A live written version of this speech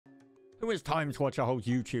Who has time to watch a whole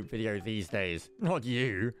YouTube video these days? Not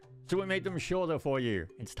you. So we made them shorter for you.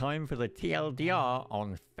 It's time for the TLDR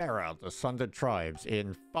on Fera The Sundered Tribes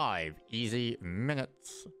in 5 easy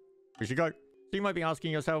minutes. We should go. So you might be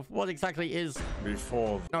asking yourself, what exactly is...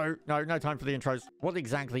 No time for the intros. What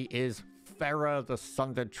exactly is Fera The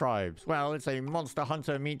Sundered Tribes? Well, it's a Monster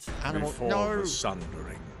Hunter meets animal... The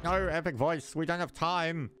sundering. No, epic voice. We don't have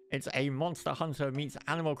time. It's a Monster Hunter meets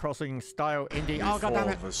Animal Crossing style indie... Before Oh,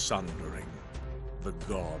 goddammit. the sundering, the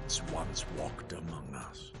gods once walked among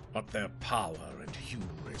us, but their power and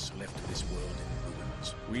hubris left this world in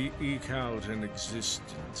ruins. We eke out an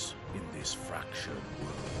existence in this fractured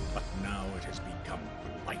world, but now it has become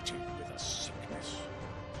blighted with a sickness.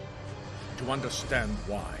 To understand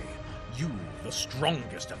why, you, the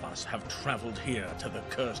strongest of us, have traveled here to the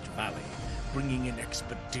Cursed Valley, bringing an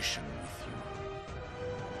expedition with you.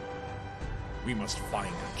 We must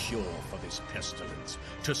find a cure for this pestilence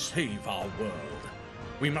to save our world.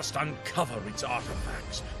 We must uncover its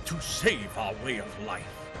artifacts to save our way of life.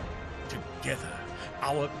 Together,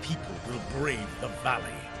 our people will brave the valley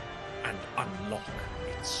and unlock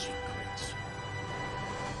its secrets.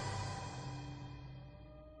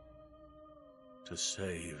 To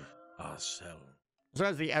save ourselves. So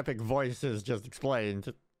as the epic voices just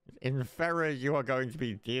explained, in Fera you are going to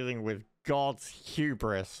be dealing with God's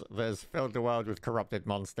hubris that has filled the world with corrupted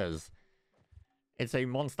monsters. It's a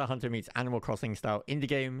Monster Hunter meets Animal Crossing style indie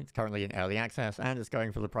game. It's currently in early access and it's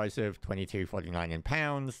going for the price of $22.49 in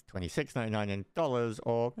pounds, $26.99 in dollars,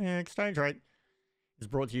 or exchange rate. It's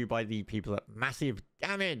brought to you by the people at Massive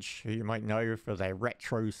Damage, who you might know for their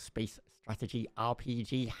retro space strategy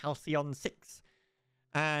RPG Halcyon 6.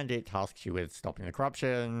 And it tasks you with stopping the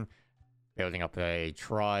corruption, building up a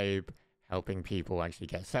tribe, helping people actually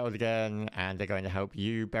get settled again, and they're going to help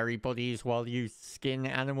you bury bodies while you skin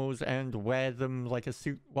animals and wear them like a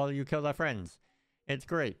suit while you kill their friends. It's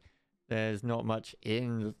great. There's not much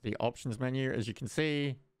in the options menu, as you can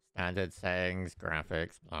see. Standard settings,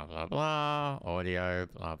 graphics, blah blah blah, audio,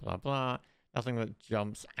 blah blah blah. Nothing that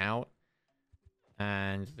jumps out.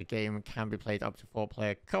 And the game can be played up to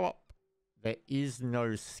 4-player co-op. There is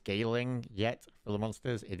no scaling yet for the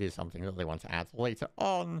monsters. It is something that they want to add later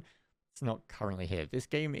on. It's not currently here. This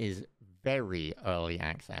game is very early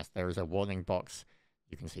access. There is a warning box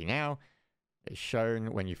you can see now. It's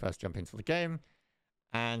shown when you first jump into the game.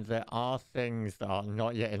 And there are things that are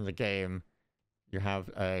not yet in the game. You have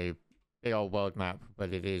a big old world map,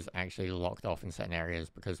 but it is actually locked off in certain areas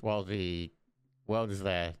because while the world is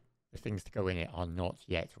there, the things to go in it are not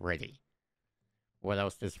yet ready. What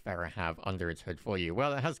else does Fera have under its hood for you?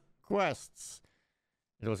 Well, it has quests.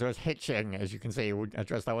 It also has hitching, as you can see. We'll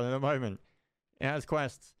address that one in a moment. It has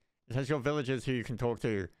quests. It has your villagers who you can talk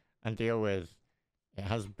to and deal with. It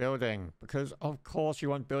has building, because of course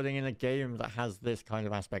you want building in a game that has this kind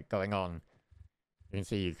of aspect going on. You can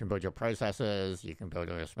see you can build your processors, you can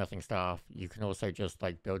build all your smithing stuff. You can also just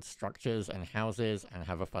like build structures and houses and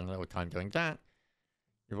have a fun little time doing that.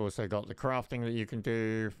 You've also got the crafting that you can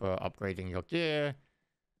do for upgrading your gear.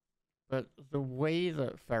 But the way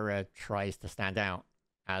that Fera tries to stand out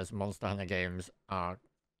as Monster Hunter games are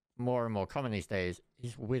more and more common these days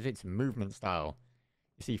is with its movement style.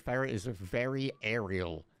 You see, Fera is very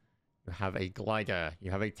aerial. You have a glider,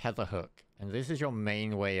 you have a tether hook, and this is your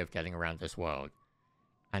main way of getting around this world.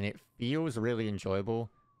 And it feels really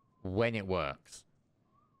enjoyable when it works.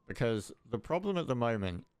 Because the problem at the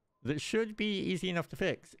moment that should be easy enough to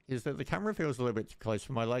fix is that the camera feels a little bit too close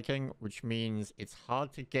for my liking, which means it's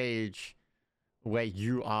hard to gauge where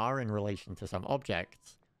you are in relation to some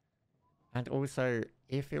objects. And also,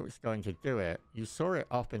 if it was going to do it, you saw it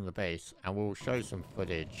up in the base, and we'll show some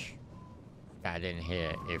footage add in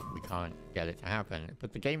here if we can't get it to happen.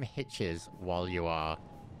 But the game hitches while you are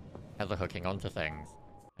tether hooking onto things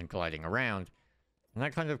and gliding around. And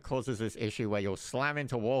that kind of causes this issue where you'll slam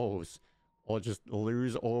into walls or just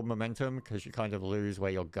lose all momentum because you kind of lose where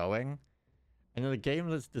you're going. And in a game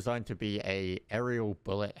that's designed to be a aerial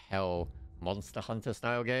bullet hell Monster Hunter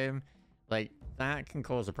style game, like, that can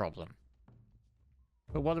cause a problem.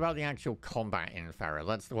 But what about the actual combat in Fera?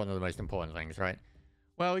 That's one of the most important things, right?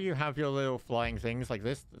 Well, you have your little flying things like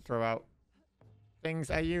this that throw out things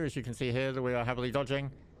at you, as you can see here, that we are heavily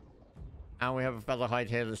dodging. And we have a Featherhide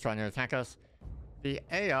here that's trying to attack us. The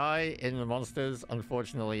AI in the monsters,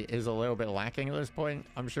 unfortunately, is a little bit lacking at this point.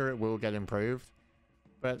 I'm sure it will get improved.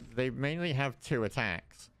 But they mainly have 2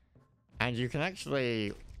 attacks. And you can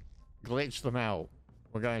actually glitch them out.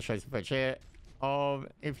 We're going to show some footage here of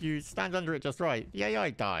if you stand under it just right, the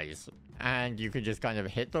AI dies. And you can just kind of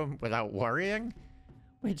hit them without worrying.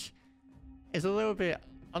 Which is a little bit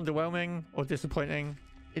underwhelming or disappointing.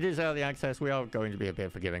 It is early access. We are going to be a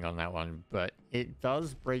bit forgiving on that one, but it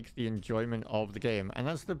does break the enjoyment of the game, and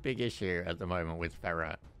that's the big issue at the moment with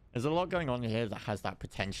Fera. There's a lot going on here that has that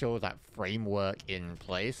potential, that framework in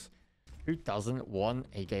place. Who doesn't want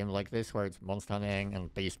a game like this where it's monster hunting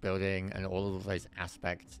and beast building and all of those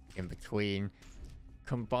aspects in between,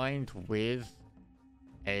 combined with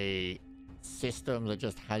a system that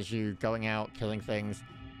just has you going out, killing things,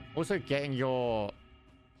 also getting your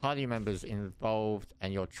party members involved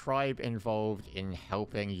and your tribe involved in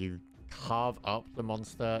helping you carve up the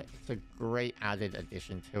monster. It's a great added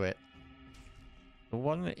addition to it. The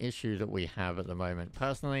one issue that we have at the moment,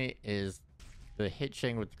 personally, is the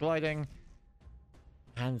hitching with gliding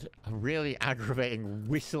and a really aggravating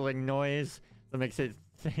whistling noise that makes it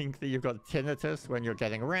think that you've got tinnitus when you're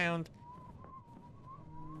getting around.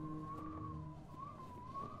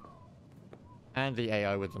 And the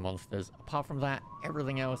AI with the monsters. Apart from that,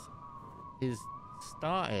 everything else is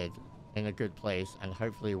started in a good place and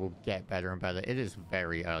hopefully will get better and better. It is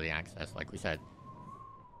very early access, like we said.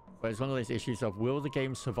 But it's one of those issues of, will the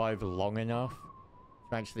game survive long enough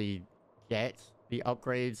to actually get the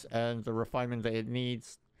upgrades and the refinement that it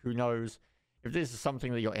needs? Who knows? If this is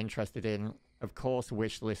something that you're interested in, of course,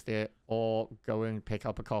 wishlist it or go and pick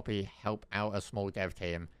up a copy, help out a small dev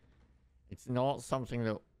team. It's not something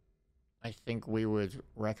that I think we would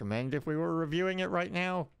recommend if we were reviewing it right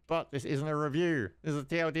now, but this isn't a review. This is a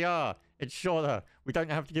TLDR. It's shorter. We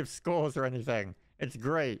don't have to give scores or anything. It's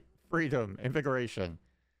great. Freedom. Invigoration.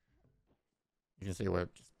 You can see we're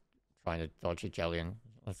just trying to dodge a Jellian.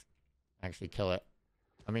 Let's actually kill it.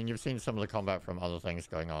 I mean, you've seen some of the combat from other things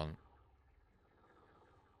going on.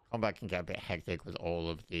 Combat can get a bit hectic with all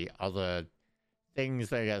of the other things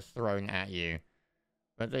that get thrown at you.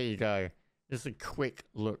 But there you go. Just a quick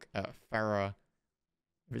look at Fera.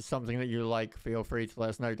 If it's something that you like, feel free to let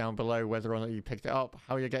us know down below whether or not you picked it up,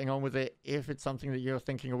 how you're getting on with it, if it's something that you're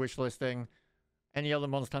thinking of wishlisting, any other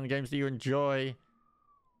Monster Hunter games that you enjoy,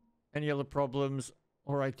 any other problems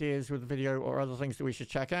or ideas with the video or other things that we should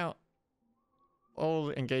check out.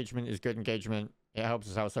 All engagement is good engagement. It helps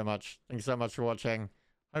us out so much. Thanks so much for watching.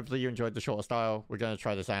 Hopefully you enjoyed the shorter style. We're going to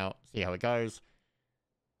try this out, see how it goes.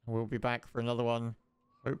 We'll be back for another one,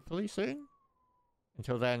 hopefully soon.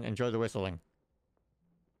 Until then, enjoy the whistling.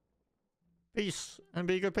 Peace, and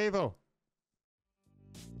be good people.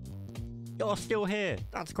 You're still here.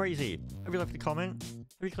 That's crazy. Have you left a comment?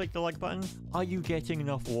 Have you clicked the like button? Are you getting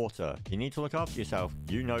enough water? You need to look after yourself.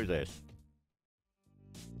 You know this.